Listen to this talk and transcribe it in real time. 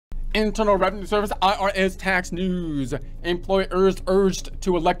Internal Revenue Service IRS tax news. Employers urged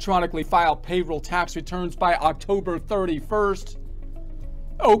to electronically file payroll tax returns by October 31st.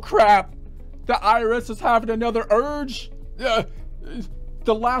 Oh crap, the IRS is having another urge?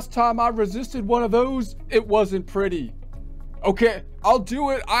 The last time I resisted one of those, it wasn't pretty. Okay, I'll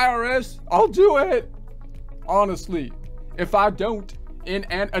do it, IRS, I'll do it. Honestly, if I don't, in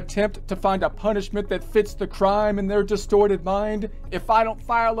an attempt to find a punishment that fits the crime in their distorted mind, if I don't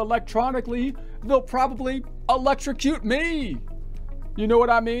file electronically, they'll probably electrocute me. You know what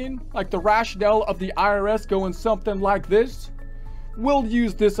I mean? Like the rationale of the IRS going something like this. We'll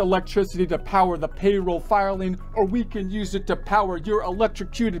use this electricity to power the payroll filing, or we can use it to power your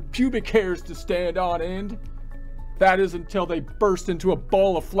electrocuted pubic hairs to stand on end. That is until they burst into a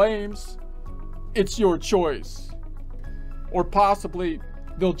ball of flames. It's your choice. Or possibly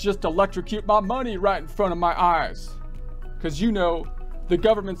they'll just electrocute my money right in front of my eyes. Because you know, the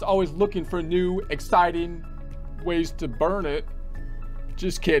government's always looking for new, exciting ways to burn it.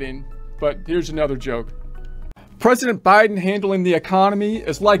 Just kidding, but here's another joke. President Biden handling the economy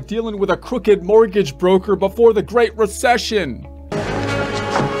is like dealing with a crooked mortgage broker before the Great Recession.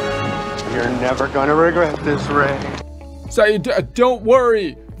 You're never gonna regret this, Ray. So don't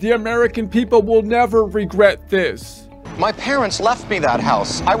worry, the American people will never regret this. My parents left me that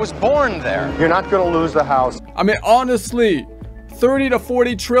house. I was born there. You're not gonna lose the house. I mean, honestly, 30 to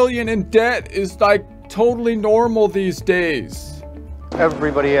 40 trillion in debt is like totally normal these days.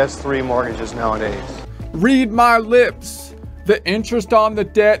 Everybody has 3 mortgages nowadays. Read my lips. The interest on the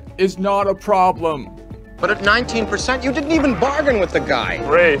debt is not a problem. But at 19%, you didn't even bargain with the guy.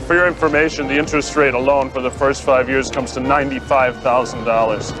 Ray, for your information, the interest rate alone for the first 5 years comes to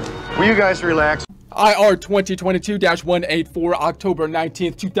 $95,000. Will you guys relax? IR 2022-184, October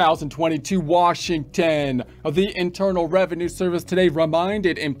 19th, 2022, Washington. The Internal Revenue Service today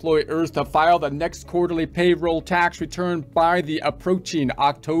reminded employers to file the next quarterly payroll tax return by the approaching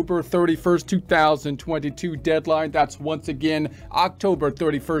October 31st, 2022 deadline. That's once again October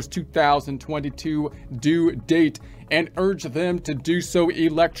 31st, 2022 due date, and urge them to do so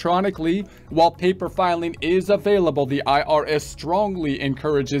electronically. While paper filing is available, the IRS strongly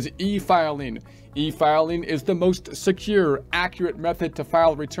encourages e-filing. E-filing is the most secure, accurate method to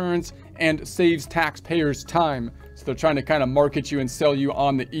file returns and saves taxpayers time. So they're trying to kind of market you and sell you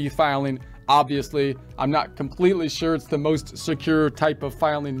on the e-filing. Obviously, I'm not completely sure it's the most secure type of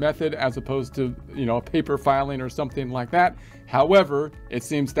filing method as opposed to, you know, paper filing or something like that. However, it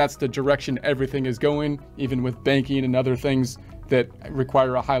seems that's the direction everything is going, even with banking and other things that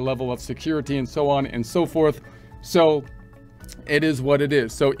require a high level of security and so on and so forth. So it is what it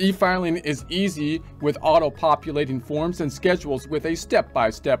is. So e-filing is easy with auto-populating forms and schedules with a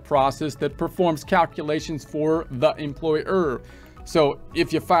step-by-step process that performs calculations for the employer. So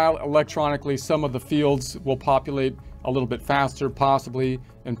if you file electronically, some of the fields will populate a little bit faster, possibly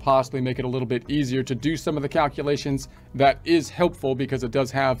make it a little bit easier to do some of the calculations. That is helpful because it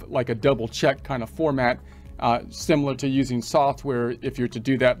does have like a double check kind of format, similar to using software. If you're to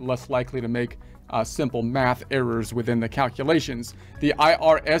do that, less likely to make simple math errors within the calculations. The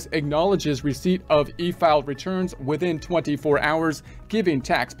IRS acknowledges receipt of e-filed returns within 24 hours, giving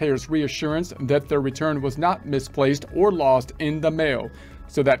taxpayers reassurance that their return was not misplaced or lost in the mail.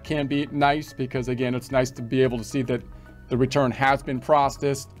 So that can be nice because, again, it's nice to be able to see that the return has been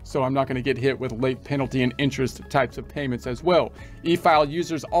processed, so I'm not going to get hit with late penalty and interest types of payments as well. E-file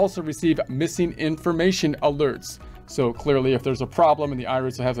users also receive missing information alerts. So clearly, if there's a problem and the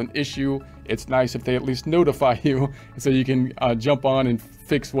IRS has an issue, it's nice if they at least notify you so you can jump on and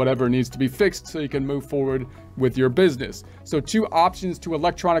fix whatever needs to be fixed so you can move forward with your business. So 2 options to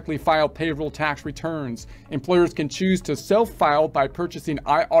electronically file payroll tax returns. Employers can choose to self-file by purchasing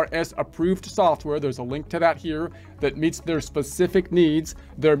IRS approved software. There's a link to that here that meets their specific needs.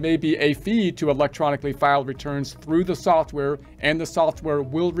 There may be a fee to electronically file returns through the software, and the software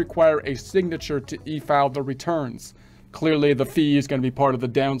will require a signature to e-file the returns. Clearly, the fee is going to be part of the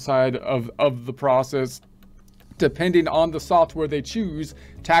downside of the process. Depending on the software they choose,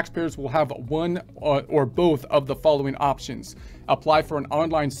 taxpayers will have one or both of the following options. Apply for an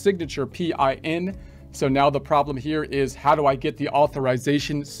online signature PIN. So now the problem here is, how do I get the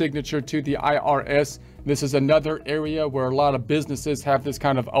authorization signature to the IRS? This is another area where a lot of businesses have this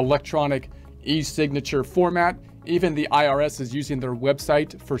kind of electronic e-signature format. Even the IRS is using their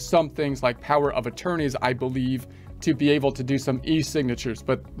website for some things like power of attorneys, I believe, to be able to do some e-signatures,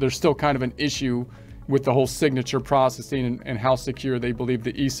 but there's still kind of an issue with the whole signature processing and how secure they believe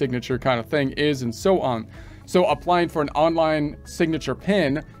the e-signature kind of thing is, and so on. So applying for an online signature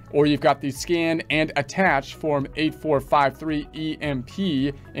PIN or you've got the scan and attach Form 8453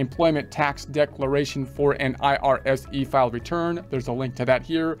 EMP, Employment Tax Declaration for an IRS e-file return. There's a link to that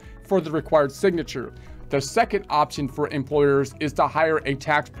here for the required signature. The second option for employers is to hire a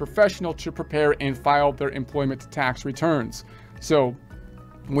tax professional to prepare and file their employment tax returns. So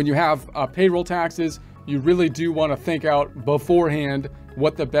when you have payroll taxes, you really do want to think out beforehand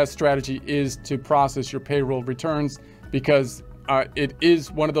what the best strategy is to process your payroll returns, because it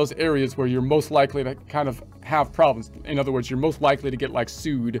is one of those areas where you're most likely to kind of have problems. In other words, you're most likely to get like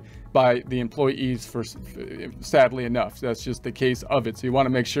sued by the employees for, sadly enough. That's just the case of it. So you want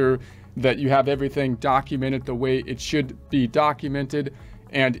to make sure that you have everything documented the way it should be documented,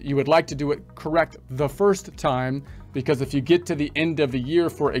 and you would like to do it correct the first time, because if you get to the end of the year,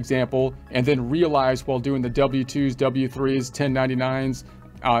 for example, and then realize while doing the W-2s, W-3s, 1099s,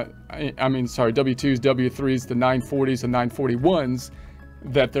 W-2s, W-3s, the 940s and 941s,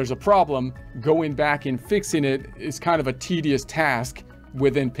 that there's a problem, going back and fixing it is kind of a tedious task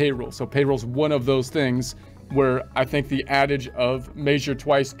within payroll. So payroll's one of those things where I think the adage of measure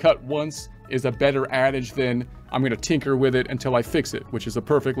twice, cut once is a better adage than I'm going to tinker with it until I fix it, which is a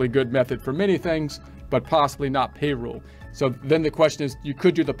perfectly good method for many things, but possibly not payroll. So then the question is, you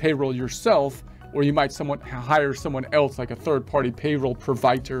could do the payroll yourself, or you might hire someone else, like a third-party payroll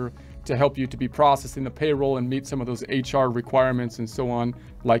provider, to help you to be processing the payroll and meet some of those HR requirements and so on,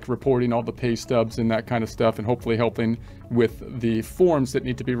 like reporting all the pay stubs and that kind of stuff, and hopefully helping with the forms that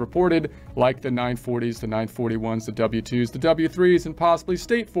need to be reported, like the 940s, the 941s, the W-2s, the W-3s, and possibly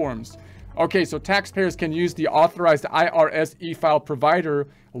state forms. Okay, so taxpayers can use the authorized IRS e-file provider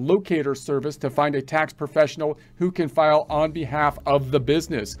locator service to find a tax professional who can file on behalf of the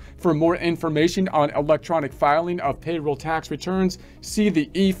business. For more information on electronic filing of payroll tax returns, see the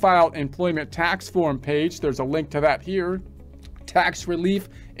e-file employment tax form page. There's a link to that here. Tax relief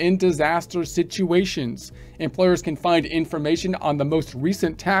in disaster situations. Employers can find information on the most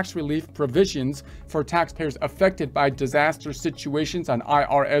recent tax relief provisions for taxpayers affected by disaster situations on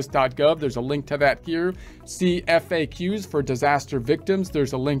irs.gov. There's a link to that here. See FAQs for disaster victims.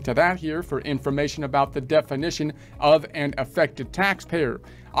 There's a link to that here for information about the definition of an affected taxpayer.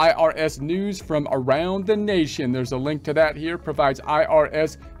 IRS news from around the nation. There's a link to that here. Provides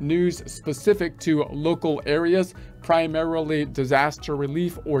IRS news specific to local areas, primarily disaster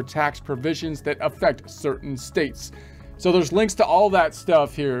relief or tax provisions that affect certain states. So there's links to all that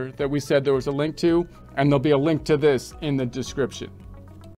stuff here that we said there was a link to, and there'll be a link to this in the description.